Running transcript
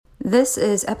This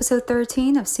is episode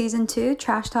 13 of season 2,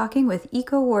 Trash Talking with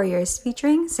Eco Warriors,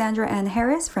 featuring Sandra and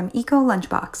Harris from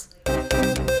EcoLunchBox.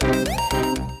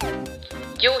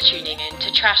 You're tuning in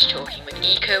to Trash Talking with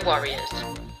Eco Warriors,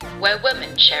 where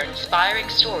women share inspiring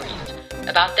stories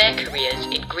about their careers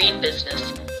in green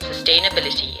business,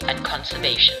 sustainability, and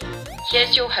conservation.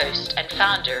 Here's your host and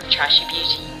founder of Trashy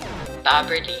Beauty,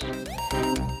 Barbara Lee.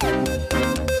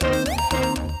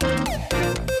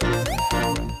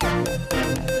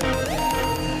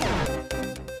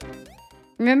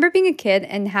 Remember being a kid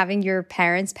and having your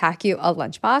parents pack you a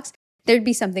lunchbox? There'd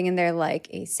be something in there like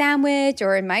a sandwich,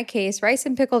 or in my case, rice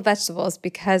and pickled vegetables,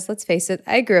 because let's face it,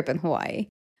 I grew up in Hawaii.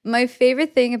 My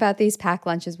favorite thing about these packed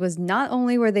lunches was not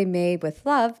only were they made with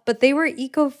love, but they were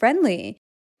eco-friendly.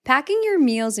 Packing your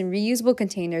meals in reusable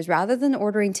containers rather than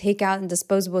ordering takeout and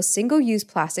disposable single-use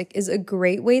plastic is a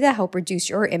great way to help reduce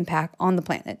your impact on the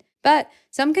planet. But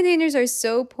some containers are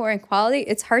so poor in quality,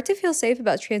 it's hard to feel safe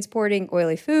about transporting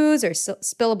oily foods or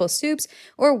spillable soups,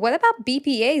 or what about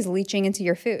BPAs leaching into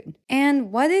your food?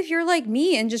 And what if you're like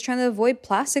me and just trying to avoid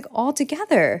plastic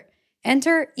altogether?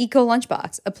 Enter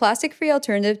EcoLunchBox, a plastic-free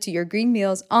alternative to your green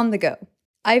meals on the go.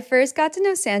 I first got to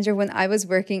know Sandra when I was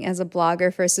working as a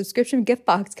blogger for a subscription gift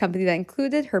box company that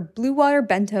included her Blue Water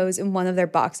bentos in one of their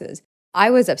boxes.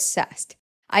 I was obsessed.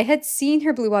 I had seen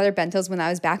her Blue Water bentos when I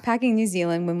was backpacking in New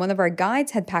Zealand when one of our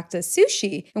guides had packed a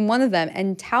sushi in one of them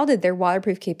and touted their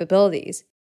waterproof capabilities.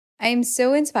 I am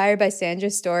so inspired by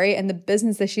Sandra's story and the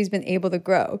business that she's been able to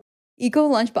grow. Eco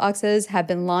lunchboxes have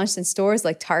been launched in stores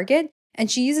like Target, and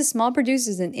she uses small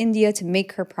producers in India to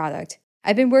make her product.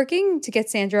 I've been working to get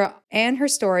Sandra and her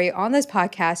story on this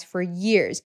podcast for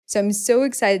years, so I'm so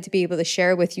excited to be able to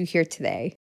share it with you here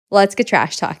today. Let's get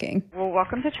trash talking. Well,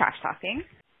 welcome to Trash Talking.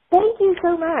 Thank you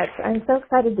so much. I'm so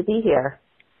excited to be here.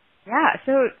 Yeah,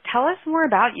 so tell us more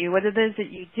about you, what it is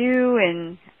that you do,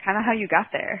 and kind of how you got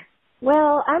there.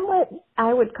 Well, I'm what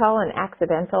I would call an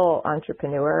accidental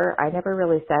entrepreneur. I never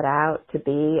really set out to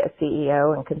be a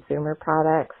CEO in consumer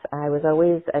products. I was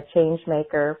always a change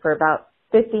maker. For about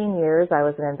 15 years, I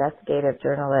was an investigative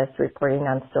journalist reporting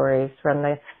on stories from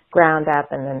the ground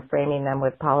up and then framing them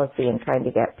with policy and trying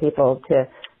to get people to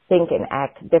think and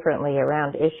act differently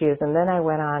around issues. And then I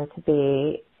went on to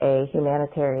be a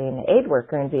humanitarian aid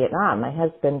worker in Vietnam. My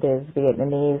husband is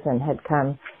Vietnamese and had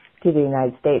come to the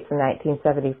United States in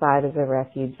 1975 as a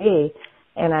refugee.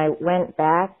 And I went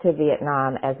back to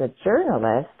Vietnam as a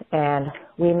journalist, and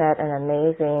we met an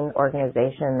amazing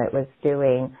organization that was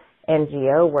doing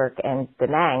NGO work in Da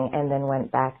Nang, and then went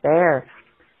back there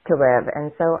to live.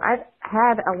 And so I've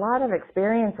had a lot of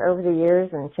experience over the years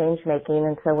in change making.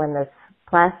 And so when this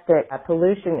plastic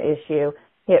pollution issue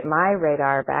hit my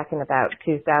radar back in about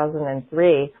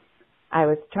 2003, I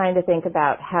was trying to think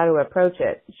about how to approach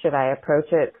it. Should I approach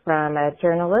it from a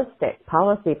journalistic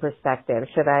policy perspective?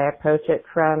 Should I approach it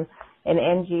from an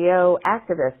NGO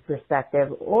activist perspective?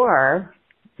 Or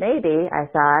maybe I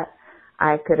thought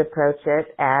I could approach it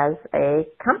as a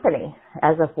company,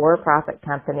 as a for-profit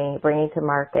company, bringing to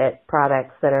market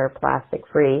products that are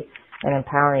plastic-free and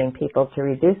empowering people to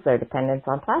reduce their dependence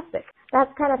on plastic.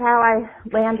 That's kind of how I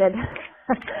landed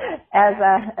as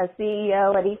a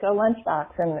CEO at EcoLunchBox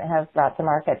and have brought to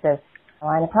market this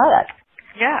line of products.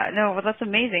 Yeah, no, well, that's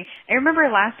amazing. I remember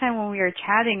last time when we were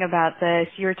chatting about this,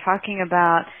 you were talking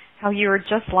about how you were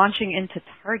just launching into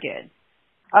Target.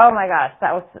 Oh my gosh,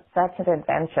 that was such an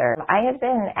adventure. I had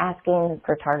been asking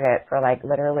for Target for like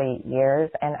literally years,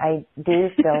 and I do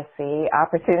still see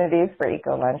opportunities for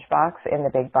EcoLunchBox in the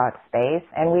big box space.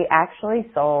 And we actually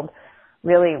sold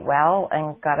really well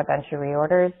and got a bunch of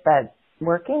reorders, but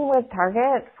working with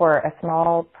Target for a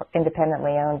small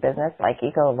independently owned business like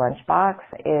EcoLunchBox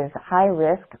is high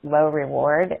risk, low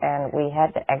reward, and we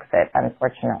had to exit,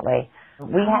 unfortunately.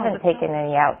 We haven't taken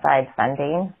any outside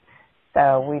funding.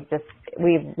 So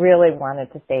we really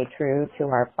wanted to stay true to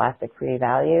our plastic-free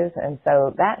values. And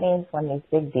so that means when these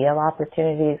big deal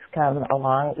opportunities come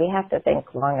along, we have to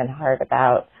think long and hard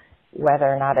about whether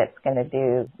or not it's going to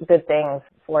do good things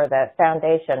for the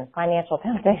financial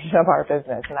foundation of our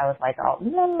business. And I was like, oh,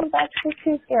 no, that's just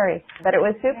too scary. But it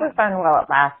was super fun while it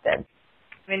lasted.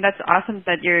 I mean, that's awesome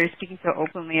that you're speaking so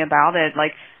openly about it.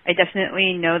 Like, I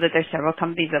definitely know that there's several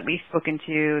companies that we've spoken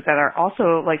to that are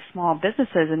also like small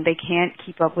businesses, and they can't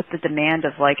keep up with the demand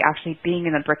of like actually being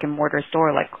in a brick and mortar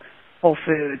store like Whole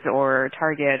Foods or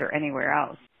Target or anywhere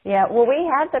else. Yeah, well, we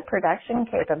had the production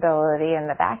capability in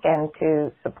the back end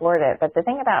to support it. But the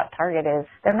thing about Target is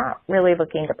they're not really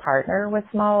looking to partner with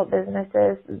small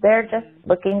businesses. They're just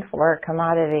looking for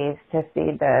commodities to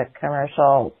feed the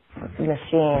commercial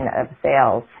machine of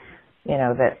sales.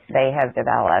 that they have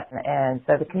developed. And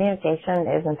so the communication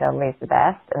isn't always the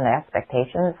best, and the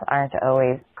expectations aren't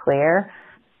always clear.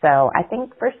 So I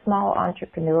think for small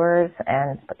entrepreneurs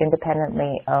and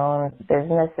independently owned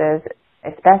businesses,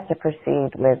 it's best to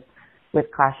proceed with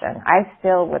caution. I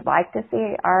still would like to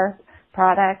see our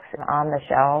products on the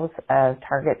shelves of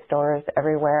Target stores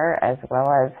everywhere, as well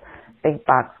as big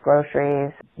box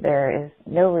groceries. There is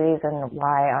no reason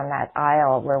why on that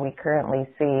aisle where we currently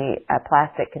see a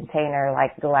plastic container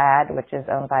like Glad, which is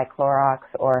owned by Clorox,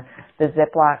 or the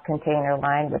Ziploc container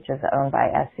line, which is owned by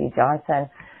SC Johnson,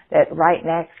 that right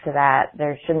next to that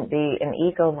there shouldn't be an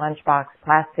EcoLunchBox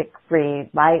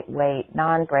plastic-free, lightweight,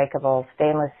 non-breakable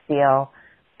stainless steel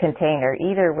container,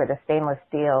 either with a stainless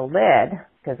steel lid,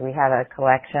 because we have a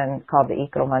collection called the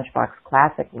EcoLunchBox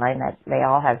Classic line that they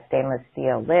all have stainless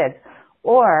steel lids,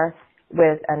 or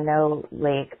with a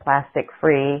no-leak,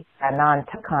 plastic-free, a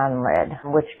non-Tucon lid,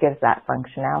 which gives that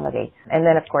functionality. And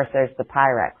then, of course, there's the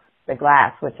Pyrex, the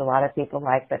glass, which a lot of people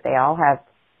like, but they all have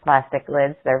plastic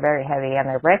lids. They're very heavy and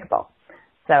they're breakable.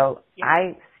 So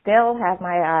I still have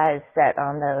my eyes set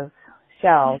on those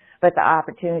shelves, but the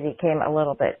opportunity came a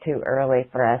little bit too early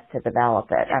for us to develop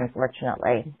it,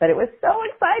 unfortunately. But it was so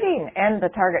exciting, and the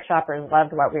Target shoppers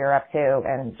loved what we were up to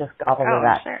and just gobbled it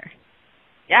up. Sure.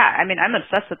 Yeah, I mean, I'm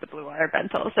obsessed with the Blue Water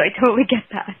bento, so I totally get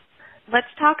that. Let's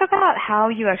talk about how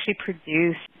you actually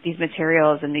produce these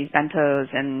materials and these bentos,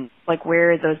 and like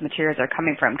where those materials are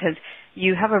coming from, because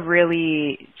you have a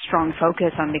really strong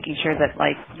focus on making sure that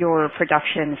like your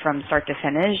production from start to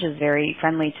finish is very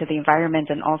friendly to the environment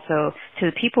and also to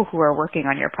the people who are working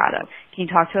on your product. Can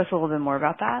you talk to us a little bit more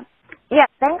about that? Yeah,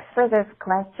 thanks for this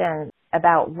question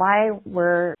about why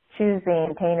we're choosing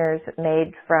containers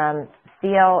made from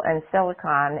steel and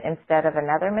silicone instead of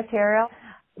another material.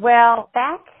 Well,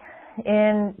 back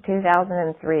in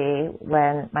 2003,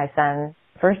 when my son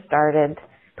first started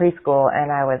preschool and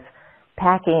I was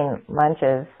packing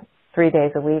lunches 3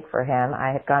 days a week for him,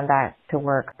 I had gone back to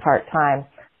work part-time,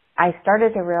 I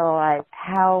started to realize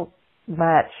how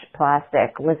much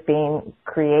plastic was being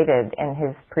created in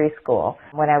his preschool.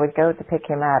 When I would go to pick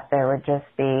him up, there would just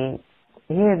be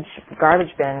huge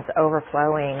garbage bins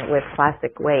overflowing with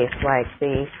plastic waste, like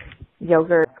the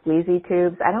yogurt squeezy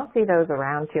tubes. I don't see those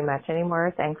around too much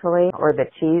anymore, thankfully, or the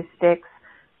cheese sticks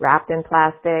wrapped in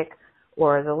plastic,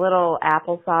 or the little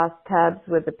applesauce tubs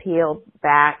with the peeled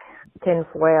back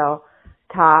tinfoil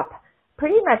top.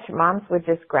 Pretty much moms would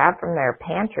just grab from their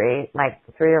pantry like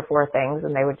 3 or 4 things,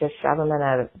 and they would just shove them in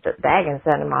a bag and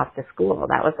send them off to school.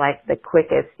 That was like the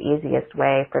quickest, easiest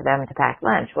way for them to pack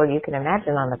lunch. Well, you can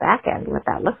imagine on the back end what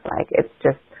that looks like. It's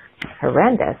just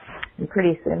horrendous. And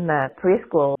pretty soon the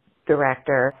preschool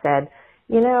director said,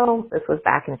 this was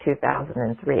back in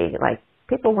 2003, like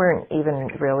people weren't even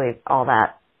really all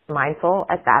that mindful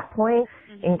at that point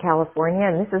in California,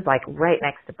 and this is like right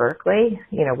next to Berkeley,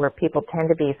 where people tend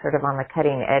to be sort of on the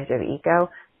cutting edge of eco.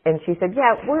 And she said,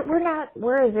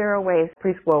 we're a zero waste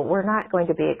preschool. We're not going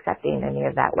to be accepting any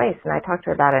of that waste. And I talked to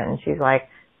her about it, and she's like,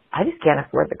 I just can't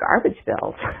afford the garbage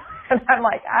bills. And I'm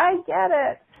like, I get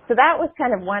it. So that was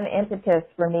kind of one impetus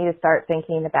for me to start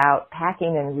thinking about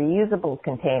packing in reusable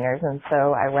containers. And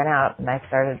so I went out and I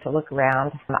started to look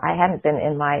around. I hadn't been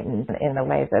enlightened in the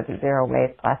ways of zero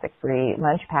waste, plastic free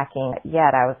lunch packing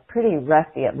yet. I was pretty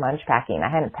rusty at lunch packing.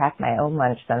 I hadn't packed my own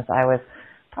lunch since I was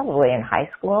probably in high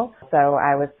school. So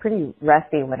I was pretty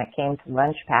rusty when it came to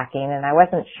lunch packing, and I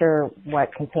wasn't sure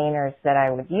what containers that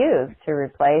I would use to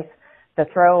replace the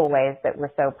throwaways that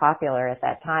were so popular at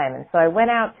that time. And so I went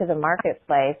out to the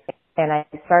marketplace and I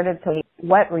started to look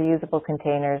what reusable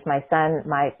containers my son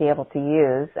might be able to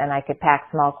use, and I could pack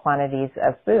small quantities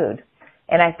of food.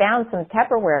 And I found some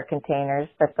Tupperware containers,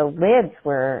 but the lids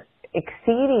were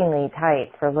exceedingly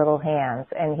tight for little hands,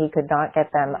 and he could not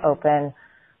get them open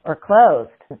or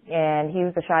closed. And he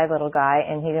was a shy little guy,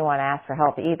 and he didn't want to ask for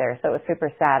help either. So it was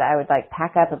super sad. I would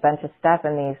pack up a bunch of stuff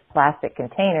in these plastic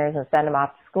containers and send him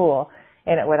off to school,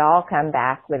 and it would all come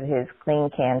back with his Clean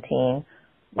Canteen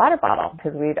water bottle,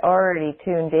 because we'd already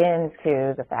tuned in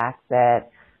to the fact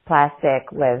that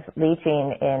plastic was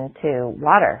leaching into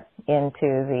water,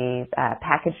 into the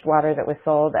packaged water that was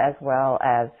sold, as well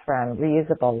as from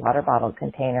reusable water bottle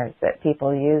containers that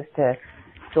people use to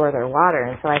store their water.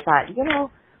 And so I thought,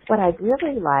 what I'd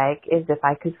really like is if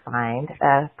I could find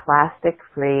a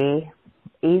plastic-free,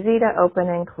 easy to open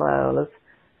and close,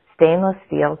 stainless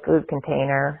steel food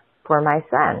container for my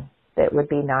son that would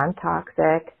be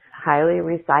non-toxic, highly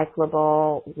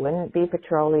recyclable, wouldn't be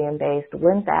petroleum-based.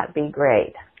 Wouldn't that be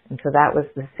great? And so that was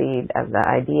the seed of the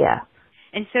idea.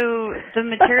 And so the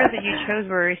materials that you chose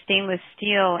were stainless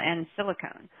steel and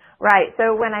silicone. Right.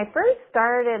 So when I first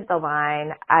started the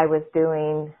line, I was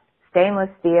doing stainless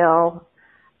steel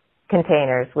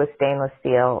containers with stainless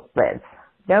steel lids.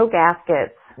 No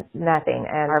gaskets, nothing.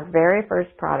 And our very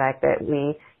first product that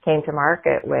we came to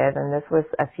market with, and this was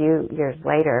a few years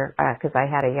later, because I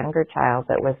had a younger child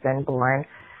that was then born,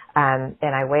 and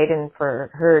I waited for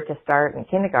her to start in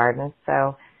kindergarten.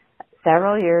 So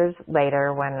several years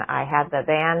later, when I had the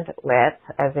bandwidth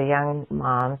as a young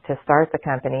mom to start the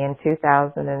company in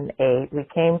 2008, we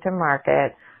came to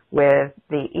market with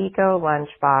the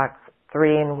EcoLunchBox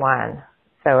 3-in-1.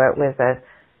 So it was a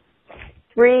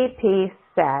 3-piece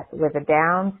set with a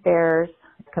downstairs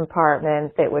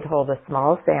compartment that would hold a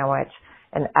small sandwich,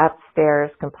 an upstairs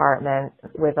compartment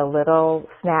with a little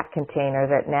snack container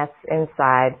that nests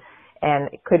inside,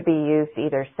 and it could be used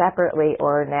either separately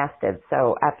or nested.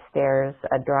 So upstairs,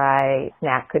 a dry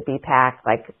snack could be packed,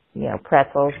 like,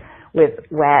 pretzels with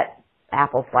wet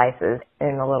apple slices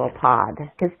in a little pod.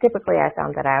 Because typically I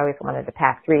found that I always wanted to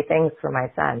pack 3 things for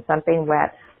my son: something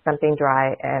wet, something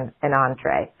dry, and an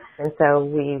entree. And so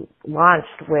we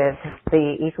launched with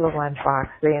the EcoLunchBox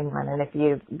 3-in-1. And if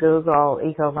you Google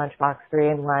EcoLunchBox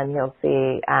 3-in-1, you'll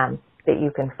see that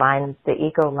you can find the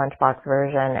EcoLunchBox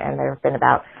version. And there have been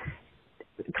about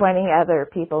 20 other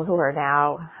people who are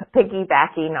now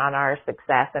piggybacking on our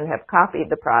success and have copied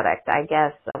the product. I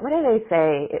guess, what do they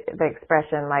say, the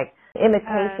expression, like,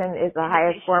 imitation is the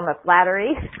highest form of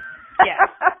flattery? Yeah.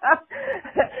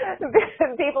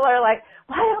 People are like,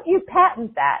 why don't you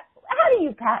patent that? How do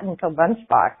you patent a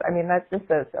lunchbox? I mean, that's just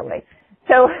so silly.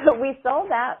 So we sold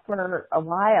that for a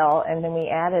while, and then we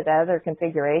added other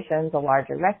configurations: a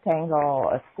larger rectangle,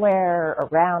 a square, a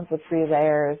round with 3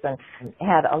 layers, and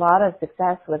had a lot of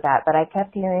success with that. But I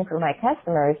kept hearing from my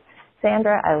customers,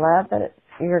 Sandra, I love that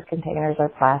your containers are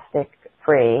plastic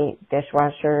free,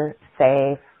 dishwasher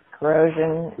safe,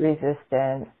 corrosion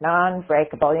resistant,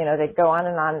 non-breakable. They'd go on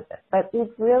and on, but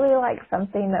we'd really like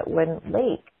something that wouldn't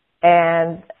leak.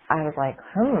 And I was like,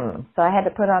 So I had to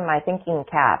put on my thinking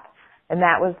cap. And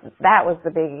that was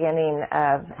the beginning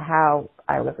of how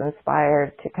I was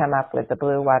inspired to come up with the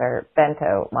Blue Water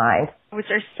Bento line. Which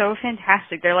are so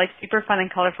fantastic. They're like super fun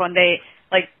and colorful, and they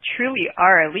like truly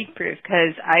are leak proof,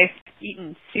 because I've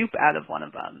eaten soup out of one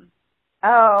of them.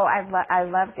 Oh, I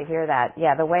love to hear that.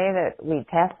 Yeah, the way that we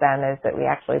test them is that we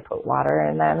actually put water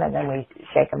in them, and then we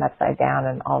shake them upside down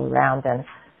and all around, and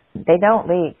they don't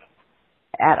leak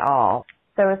at all.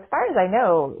 So as far as I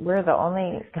know, we're the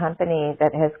only company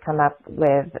that has come up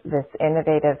with this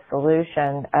innovative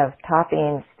solution of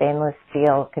topping stainless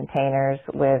steel containers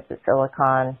with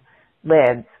silicone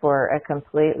lids for a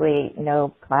completely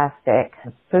no plastic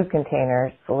food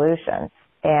container solution.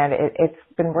 And it's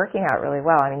been working out really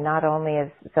well. I mean, not only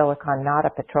is silicone not a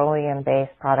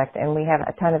petroleum-based product, and we have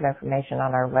a ton of information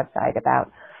on our website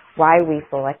about why we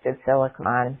selected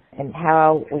silicone and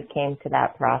how we came to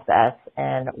that process,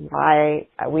 and why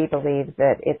we believe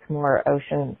that it's more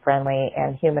ocean-friendly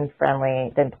and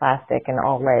human-friendly than plastic in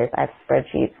all ways. I have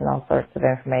spreadsheets and all sorts of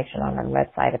information on our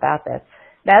website about this.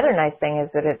 The other nice thing is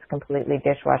that it's completely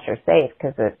dishwasher safe,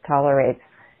 because it tolerates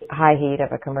high heat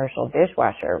of a commercial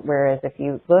dishwasher. Whereas if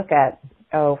you look at,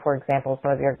 for example,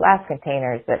 some of your glass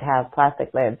containers that have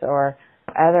plastic lids, or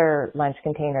other lunch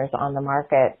containers on the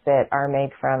market that are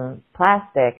made from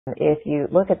plastic, if you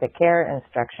look at the care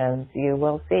instructions, you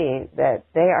will see that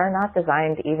they are not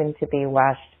designed even to be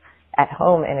washed at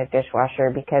home in a dishwasher,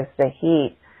 because the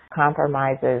heat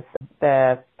compromises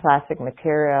the plastic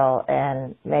material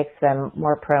and makes them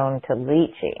more prone to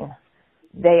leaching.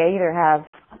 They either have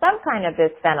some kind of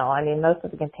bisphenol. I mean, most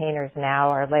of the containers now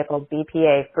are labeled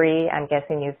BPA free. I'm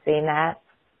guessing you've seen that.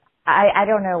 I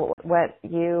don't know what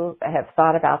you have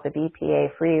thought about the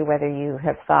BPA free, whether you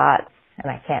have thought, and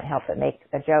I can't help but make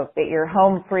a joke, that you're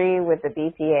home free with the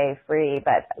BPA free,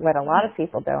 but what a lot of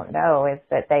people don't know is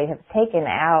that they have taken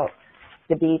out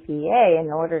the BPA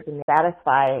in order to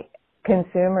satisfy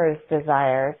consumers'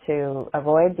 desire to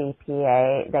avoid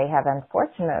BPA. They have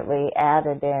unfortunately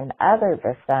added in other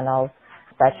bisphenols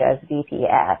such as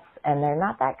BPS, and they're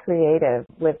not that creative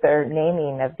with their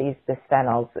naming of these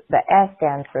bisphenols. The S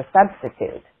stands for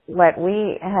substitute. What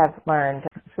we have learned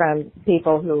from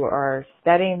people who are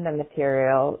studying the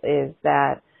material is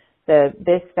that the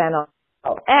bisphenol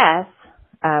S,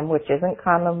 which isn't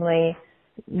commonly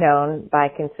known by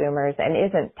consumers and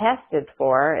isn't tested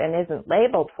for and isn't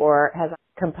labeled for, has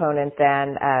a component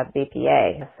than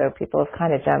BPA. So people have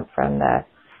kind of jumped from the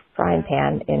frying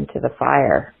pan into the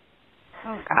fire.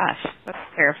 Oh gosh, that's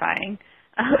terrifying.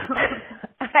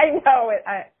 I know.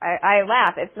 I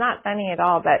laugh. It's not funny at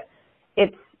all, but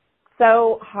it's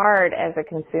so hard as a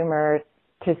consumer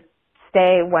to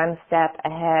stay one step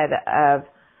ahead of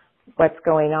what's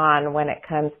going on when it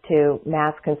comes to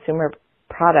mass consumer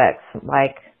products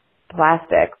like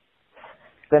plastic.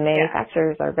 The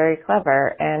manufacturers are very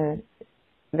clever, and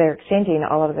they're changing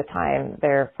all of the time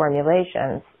their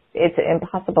formulations. It's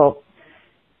impossible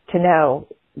to know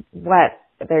what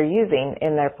they're using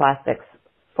in their plastics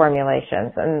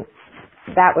formulations. And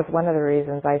that was one of the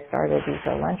reasons I started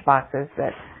EcoLunchBoxes,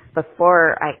 that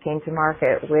before I came to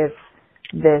market with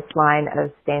this line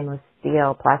of stainless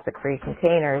steel plastic-free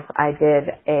containers, I did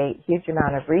a huge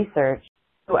amount of research.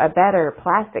 A better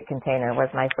plastic container was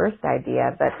my first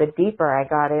idea, but the deeper I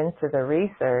got into the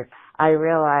research, I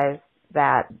realized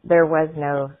that there was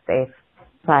no safe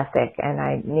plastic, and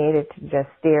I needed to just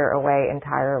steer away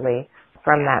entirely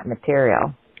from that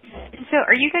material. So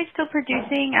are you guys still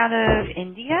producing out of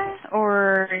India,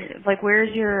 or like where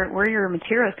are your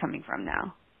materials coming from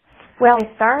now? Well,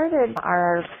 I started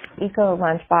our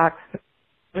EcoLunchBox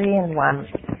 3-in-1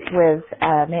 with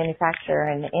a manufacturer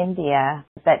in India,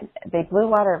 but the Blue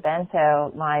Water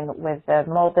Bento line with the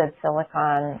molded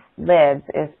silicone lids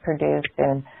is produced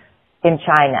in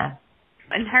China.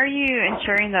 And how are you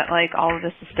ensuring that like all of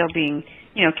this is still being,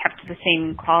 kept to the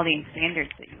same quality and standards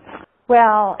that you want?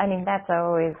 Well, I mean, that's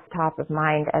always top of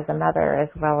mind as a mother as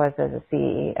well as a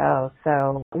CEO.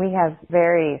 So we have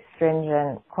very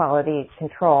stringent quality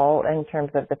control in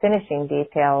terms of the finishing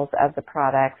details of the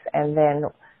products. And then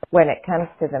when it comes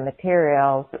to the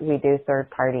materials, we do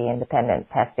third-party independent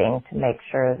testing to make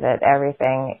sure that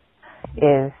everything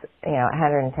is,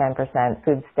 110%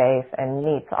 food safe and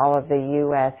meets all of the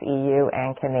U.S., EU,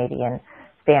 and Canadian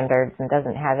standards and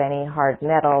doesn't have any hard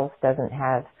metals, doesn't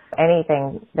have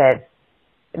anything that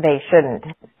they shouldn't.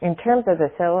 In terms of the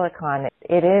silicone,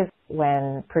 it is,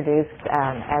 when produced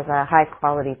as a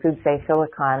high-quality food-safe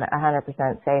silicone,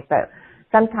 100% safe, but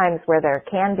sometimes where there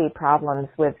can be problems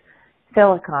with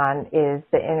silicone is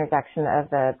the introduction of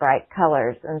the bright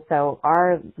colors. And so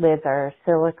our lids are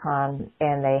silicone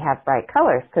and they have bright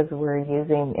colors because we're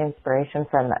using inspiration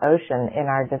from the ocean in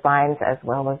our designs as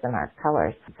well as in our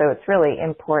colors. So it's really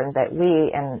important that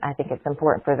and I think it's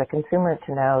important for the consumer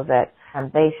to know that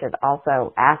they should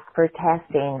also ask for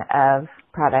testing of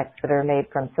products that are made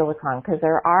from silicone, because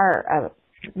there are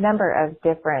a number of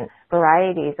different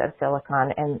varieties of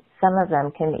silicone, and some of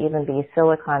them can even be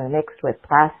silicone mixed with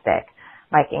plastic.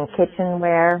 Like in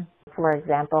kitchenware, for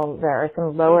example, there are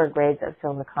some lower grades of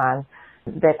silicone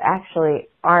that actually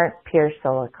aren't pure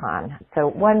silicone. So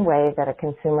one way that a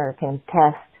consumer can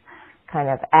test kind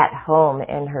of at home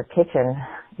in her kitchen,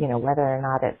 whether or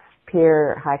not it's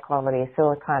pure high quality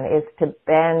silicone, is to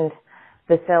bend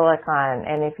the silicone.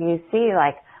 And if you see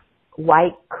like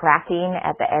white cracking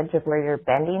at the edge of where you're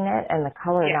bending it and the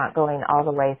color not going all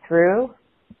the way through,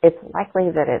 it's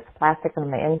likely that it's plastic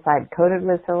on the inside coated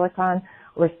with silicone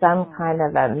or some kind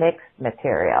of a mixed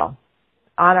material.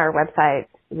 On our website,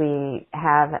 we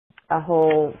have a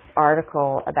whole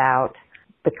article about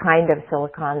the kind of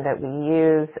silicone that we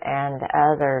use and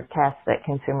other tests that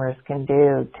consumers can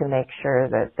do to make sure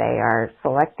that they are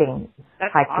selecting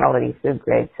high-quality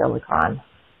food-grade silicone.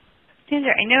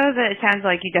 Sandra, I know that it sounds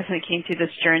like you definitely came through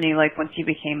this journey like once you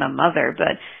became a mother,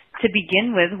 but to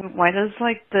begin with, why does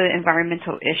like the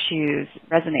environmental issues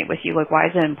resonate with you? Like, why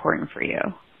is it important for you?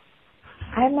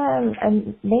 I'm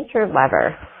a nature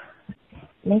lover.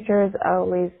 Nature has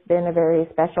always been a very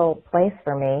special place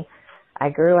for me. I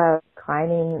grew up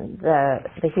climbing the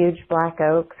huge black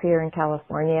oaks here in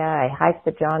California. I hiked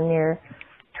the John Muir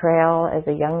Trail as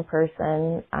a young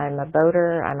person. I'm a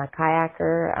boater. I'm a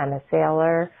kayaker. I'm a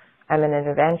sailor. I'm an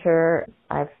adventurer.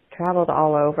 I've traveled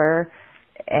all over,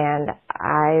 and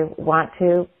I want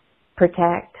to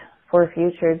protect for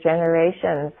future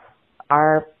generations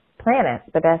our planet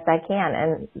the best I can.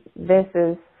 And this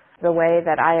is the way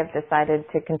that I have decided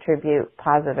to contribute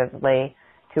positively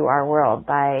to our world,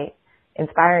 by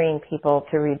inspiring people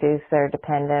to reduce their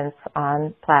dependence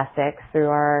on plastics through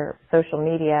our social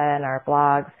media and our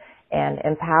blogs, and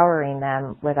empowering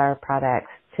them with our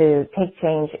products to take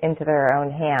change into their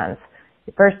own hands.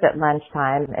 First at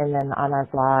lunchtime, and then on our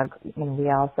blog, we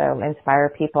also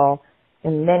inspire people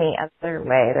in many other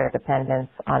ways, their dependence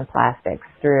on plastics,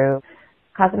 through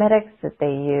cosmetics that they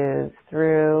use,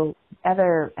 through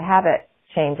other habit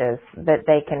changes that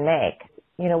they can make.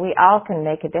 We all can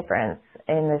make a difference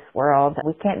in this world.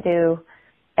 We can't do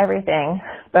everything,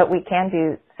 but we can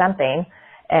do something,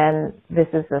 and this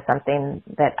is the something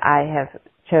that I have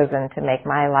chosen to make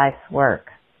my life's work.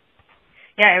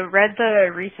 Yeah, I read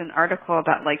the recent article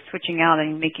about like switching out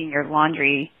and making your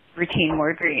laundry routine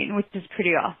more green, which is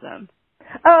pretty awesome.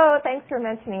 Oh, thanks for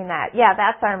mentioning that. Yeah,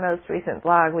 that's our most recent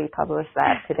blog. We published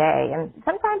that today. And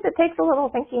sometimes it takes a little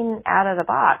thinking out of the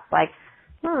box. Like,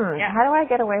 how do I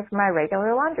get away from my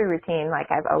regular laundry routine? Like,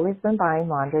 I've always been buying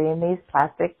laundry in these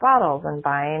plastic bottles and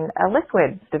buying a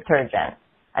liquid detergent.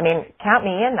 I mean, count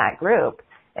me in that group.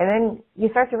 And then you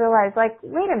start to realize, like,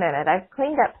 wait a minute, I've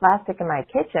cleaned up plastic in my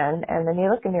kitchen, and then you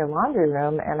look in your laundry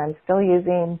room, and I'm still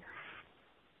using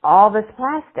all this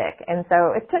plastic. And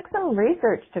so it took some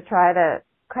research to try to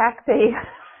crack the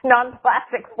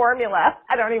non-plastic formula,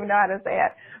 I don't even know how to say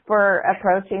it, for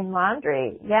approaching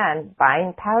laundry. Yeah, and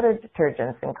buying powdered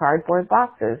detergents in cardboard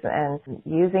boxes and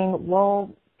using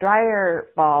wool dryer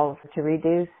balls to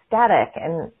reduce static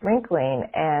and wrinkling,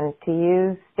 and to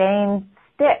use stain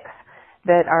sticks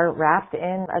that are wrapped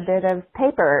in a bit of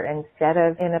paper instead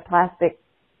of in a plastic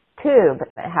tube.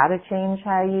 How to change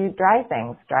how you dry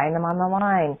things, drying them on the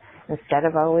line instead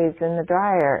of always in the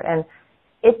dryer. And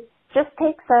it just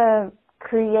takes a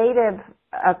creative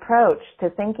approach to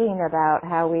thinking about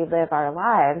how we live our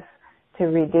lives to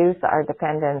reduce our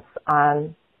dependence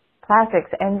on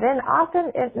plastics. And then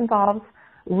often it involves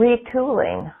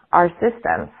retooling our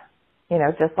systems. You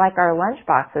know, just like our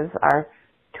lunchboxes are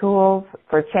tools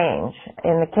for change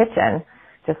in the kitchen,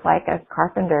 just like a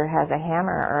carpenter has a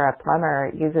hammer or a plumber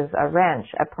uses a wrench,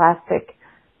 a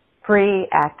plastic-free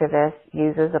activist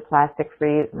uses a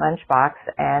plastic-free lunchbox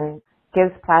and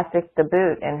gives plastic the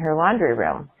boot in her laundry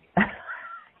room.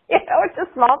 You know, it's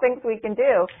just small things we can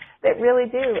do that really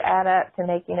do add up to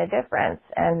making a difference.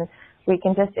 And we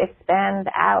can just expand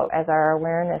out as our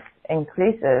awareness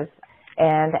increases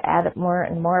and add more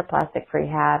and more plastic-free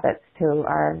habits to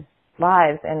our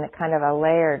lives in kind of a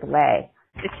layered way.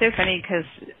 It's so funny because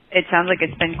it sounds like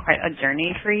it's been quite a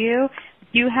journey for you.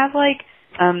 Do you have like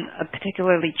a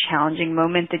particularly challenging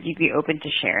moment that you'd be open to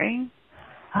sharing?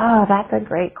 Oh, that's a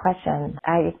great question.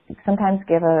 I sometimes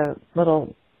give a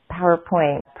little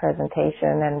PowerPoint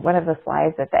presentation, and one of the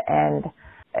slides at the end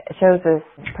shows this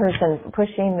person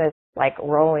pushing this, like,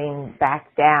 rolling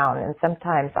back down, and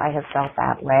sometimes I have felt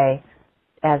that way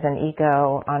as an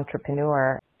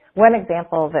eco-entrepreneur. One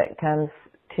example that comes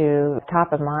to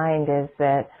top of mind is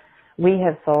that we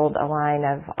have sold a line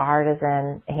of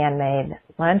artisan handmade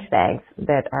lunch bags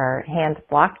that are hand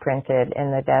block printed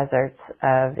in the deserts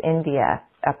of India,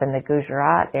 up in the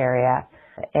Gujarat area.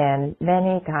 And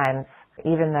many times,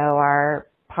 even though our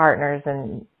partners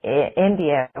in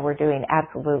India were doing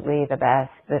absolutely the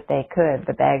best that they could,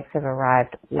 the bags have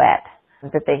arrived wet.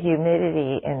 But the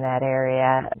humidity in that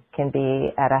area can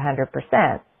be at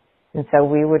 100%. And so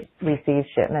we would receive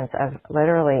shipments of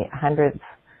literally hundreds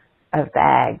of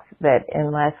bags that,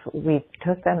 unless we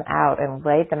took them out and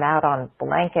laid them out on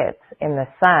blankets in the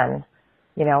sun,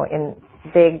 you know, in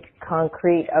big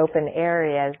concrete open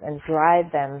areas, and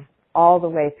dried them all the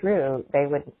way through, they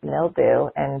would mildew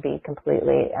and be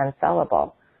completely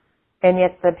unsellable. And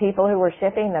yet the people who were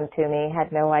shipping them to me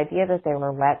had no idea that they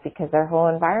were wet because their whole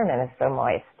environment is so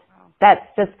moist. That's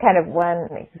just kind of one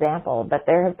example, but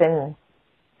there have been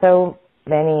so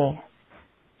many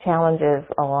challenges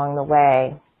along the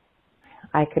way.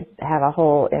 I could have a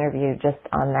whole interview just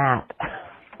on that.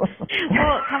 Well,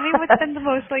 tell me what's been the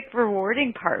most, like,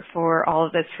 rewarding part for all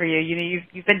of this for you. You know,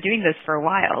 you've been doing this for a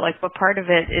while. Like, what part of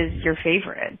it is your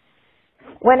favorite?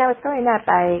 When I was growing up,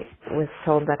 I was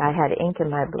told that I had ink in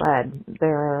my blood.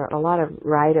 There are a lot of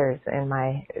writers in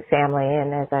my family,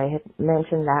 and as I had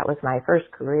mentioned, that was my first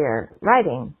career,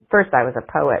 writing. First, I was a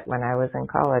poet when I was in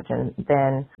college, and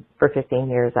then for 15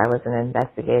 years, I was an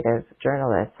investigative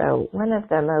journalist. So one of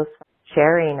the most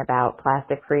sharing about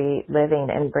plastic-free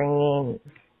living and bringing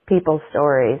people's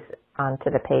stories onto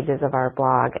the pages of our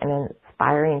blog and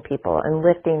inspiring people and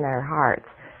lifting their hearts,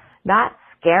 not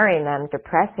scaring them,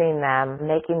 depressing them,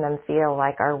 making them feel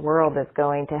like our world is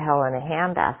going to hell in a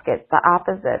handbasket. The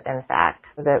opposite, in fact,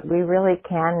 that we really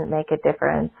can make a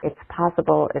difference. It's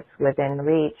possible. It's within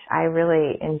reach. I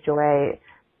really enjoy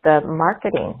the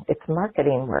marketing. It's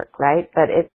marketing work, right? But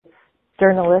it's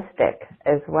journalistic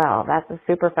as well. That's a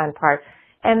super fun part.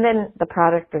 And then the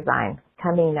product design,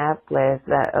 coming up with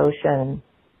the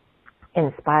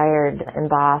ocean-inspired,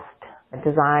 embossed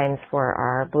designs for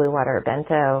our Blue Water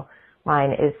Bento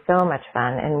line is so much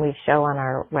fun. And we show on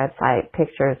our website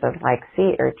pictures of, like,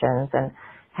 sea urchins and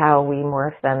how we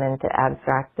morph them into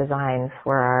abstract designs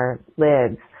for our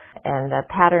lids. And the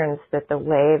patterns that the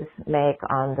waves make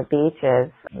on the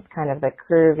beaches, kind of the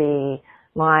curvy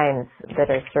lines that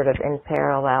are sort of in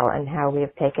parallel, and how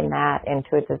we've taken that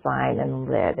into a design and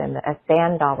lid, and a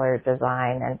sand dollar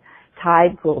design and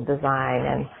tide pool design,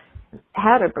 and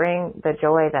how to bring the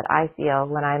joy that I feel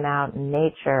when I'm out in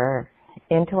nature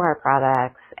into our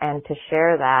products, and to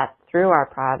share that through our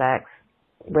products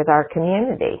with our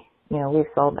community. You know, we've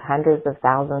sold hundreds of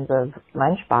thousands of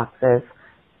lunch boxes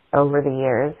over the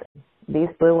years. These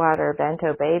Blue Water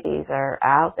Bento babies are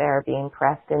out there being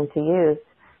pressed into use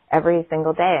every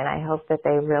single day, and I hope that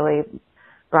they really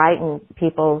brighten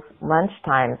people's lunch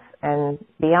times and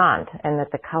beyond, and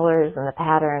that the colors and the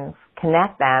patterns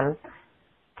connect them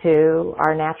to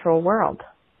our natural world.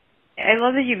 I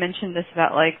love that you mentioned this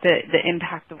about like the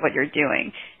impact of what you're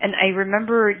doing. And I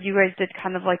remember you guys did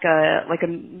kind of like a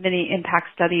mini impact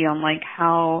study on like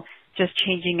how just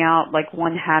changing out like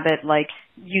one habit, like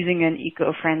using an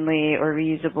eco-friendly or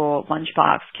reusable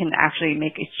lunchbox, can actually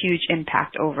make a huge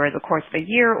impact over the course of a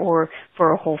year or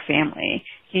for a whole family.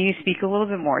 Can you speak a little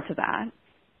bit more to that?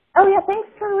 Oh yeah, thanks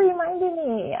for reminding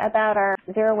me about our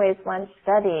zero waste lunch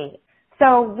study.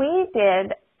 So we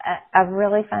did a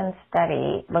really fun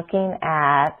study looking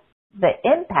at the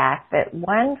impact that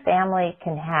one family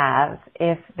can have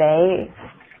if they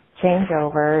change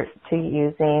over to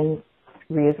using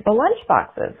reusable lunch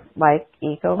boxes, like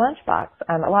EcoLunchBox.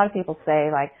 A lot of people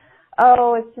say like,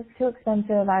 oh, it's just too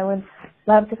expensive. I would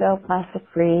love to go plastic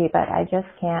free, but I just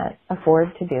can't afford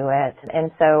to do it. And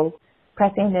so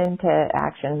pressing into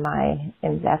action my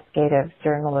investigative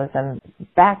journalism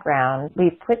background,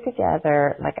 we put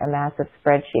together like a massive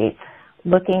spreadsheet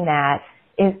looking at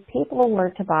if people were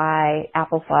to buy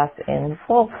applesauce in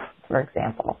bulk, for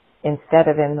example, instead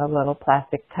of in the little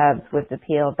plastic tubs with the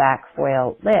peeled back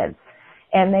foil lids,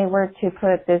 and they were to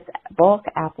put this bulk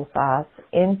applesauce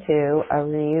into a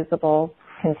reusable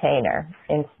container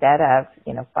instead of,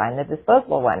 buying the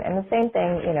disposable one. And the same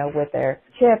thing, with their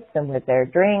chips and with their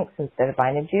drinks, instead of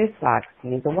buying a juice box, to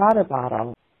use a water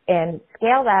bottle. And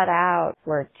scale that out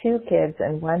for 2 kids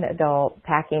and 1 adult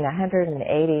packing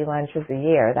 180 lunches a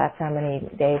year. That's how many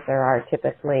days there are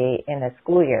typically in a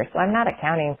school year. So I'm not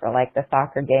accounting for like the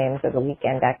soccer games or the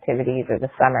weekend activities or the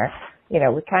summer.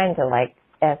 We're trying to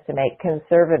estimate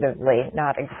conservatively,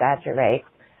 not exaggerate,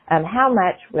 how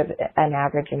much would an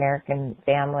average American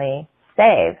family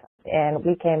save? And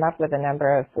we came up with a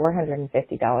number of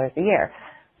 $450 a year.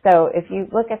 So if you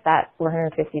look at that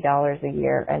 $450 a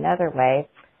year another way,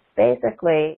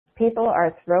 basically people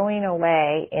are throwing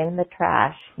away in the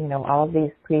trash, all of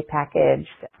these prepackaged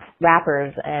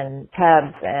wrappers and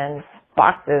tubs and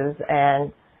boxes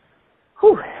and,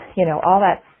 all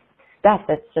that stuff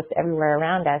that's just everywhere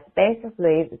around us.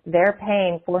 Basically, they're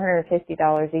paying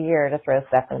 $450 a year to throw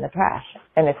stuff in the trash.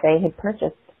 And if they had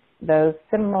purchased those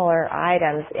similar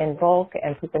items in bulk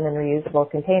and put them in reusable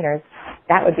containers,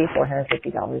 that would be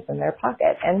 $450 in their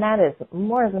pocket. And that is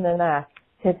more than enough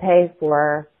to pay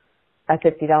for a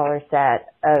 $50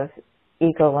 set of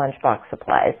EcoLunchBox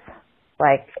supplies.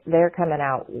 Like, they're coming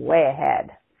out way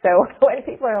ahead. So when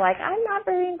people are like, I'm not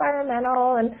very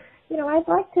environmental and I'd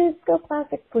like to go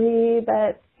plastic free,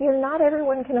 but not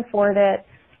everyone can afford it.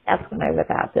 That's when I whip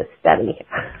out this study.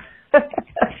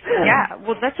 Yeah,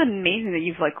 well, that's amazing that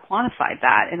you've quantified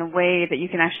that in a way that you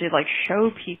can actually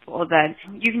show people that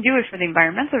you can do it for the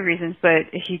environmental reasons, but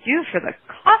if you do it for the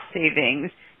cost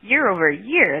savings year over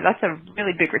year, that's a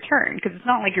really big return, because it's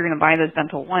not like you're going to buy this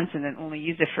bento once and then only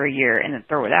use it for a year and then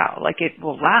throw it out. It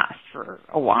will last for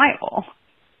a while.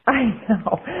 I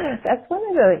know. That's one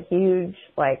of the huge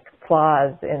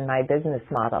flaws in my business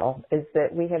model, is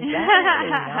that we have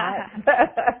definitely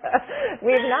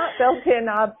we've not built in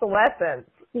obsolescence.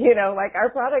 Our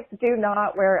products do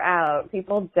not wear out.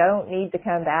 People don't need to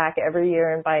come back every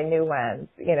year and buy new ones.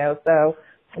 So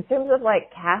in terms of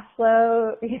cash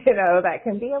flow, that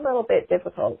can be a little bit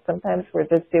difficult. Sometimes we're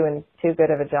just doing too good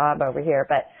of a job over here,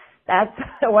 but that's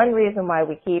one reason why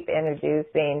we keep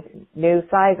introducing new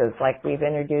sizes. We've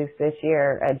introduced this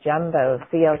year a jumbo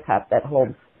seal cup that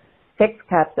holds 6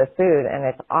 cups of food, and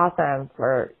it's awesome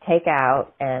for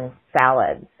takeout and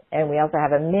salads. And we also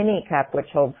have a mini cup which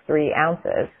holds 3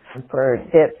 ounces for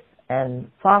dips and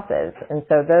sauces. And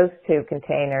so those 2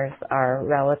 containers are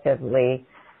relatively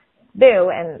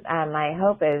new, and my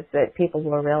hope is that people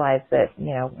will realize that,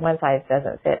 one size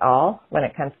doesn't fit all when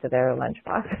it comes to their lunch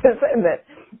boxes, and that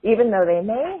even though they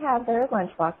may have their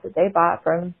lunch box that they bought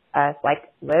from us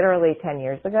literally 10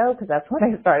 years ago, because that's when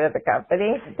I started the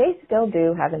company, they still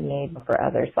do have a need for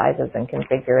other sizes and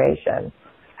configurations.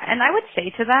 And I would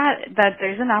say to that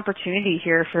there's an opportunity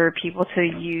here for people to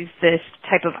use this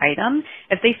type of item,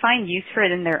 if they find use for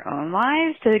it in their own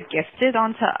lives, to gift it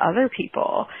onto other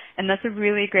people. And that's a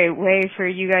really great way for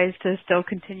you guys to still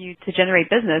continue to generate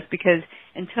business, because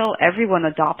until everyone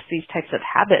adopts these types of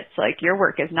habits, your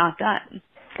work is not done.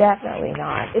 Definitely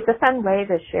not. It's a fun way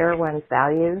to share one's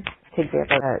values, to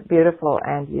give a beautiful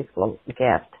and useful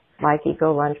gift, like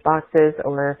EcoLunchBoxes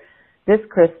or this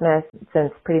Christmas,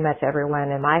 since pretty much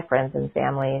everyone in my friends and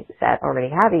family set already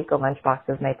have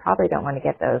EcoLunchBoxes, and they probably don't want to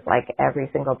get those like every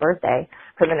single birthday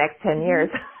for the next 10 years.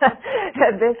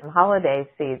 This holiday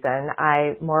season,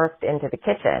 I morphed into the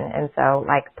kitchen, and so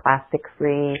like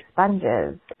plastic-free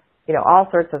sponges, all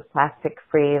sorts of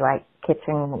plastic-free like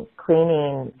kitchen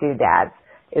cleaning doodads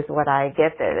is what I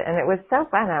gifted. And it was so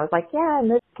fun. I was like, yeah, and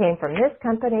this came from this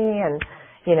company, and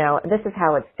this is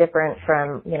how it's different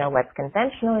from, what's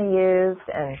conventionally used.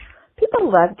 And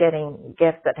people love getting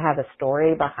gifts that have a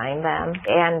story behind them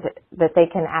and that they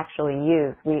can actually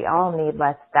use. We all need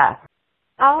less stuff.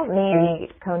 All need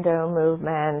the condo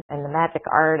movement and the magic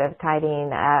art of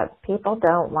tidying up. People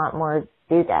don't want more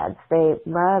doodads. They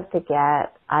love to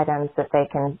get items that they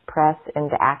can press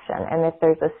into action. And if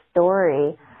there's a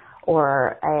story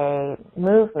or a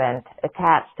movement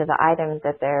attached to the items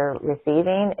that they're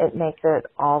receiving, it makes it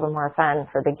all the more fun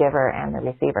for the giver and the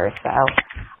receiver. So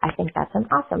I think that's an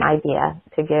awesome idea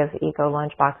to give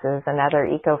EcoLunchBoxes and other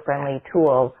eco-friendly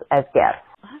tools as gifts.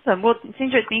 Awesome. Well,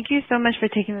 Sandra, thank you so much for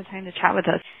taking the time to chat with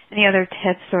us. Any other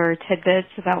tips or tidbits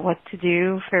about what to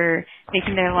do for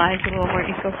making their lives a little more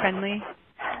eco-friendly?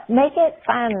 Make it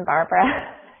fun,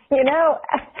 Barbara.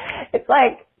 It's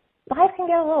like, life can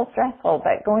get a little stressful,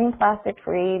 but going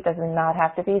plastic-free does not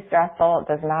have to be stressful.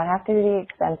 It does not have to be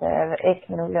expensive. It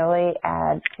can really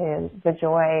add to the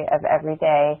joy of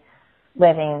everyday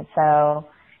living. So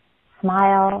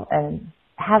smile and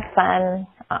have fun.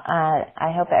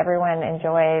 I hope everyone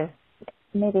enjoys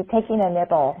maybe taking a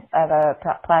nibble of a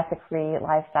plastic-free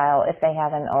lifestyle if they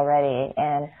haven't already,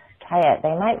 and try it.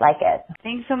 They might like it.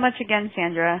 Thanks so much again,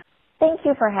 Sandra. Thank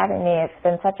you for having me. It's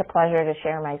been such a pleasure to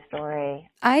share my story.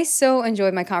 I so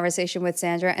enjoyed my conversation with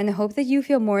Sandra and hope that you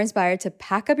feel more inspired to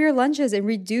pack up your lunches and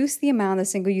reduce the amount of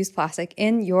single-use plastic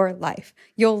in your life.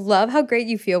 You'll love how great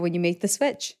you feel when you make the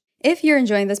switch. If you're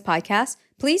enjoying this podcast,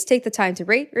 please take the time to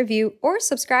rate, review, or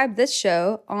subscribe this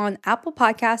show on Apple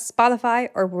Podcasts, Spotify,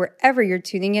 or wherever you're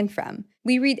tuning in from.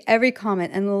 We read every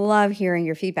comment and love hearing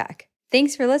your feedback.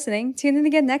 Thanks for listening. Tune in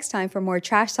again next time for more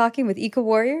trash talking with Eco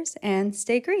Warriors, and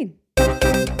stay green.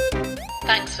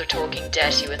 Thanks for talking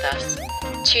dirty with us.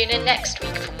 Tune in next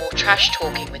week for more trash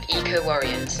talking with Eco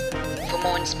Warriors. For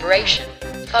more inspiration,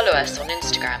 follow us on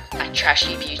Instagram at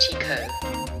Trashy Beauty Co.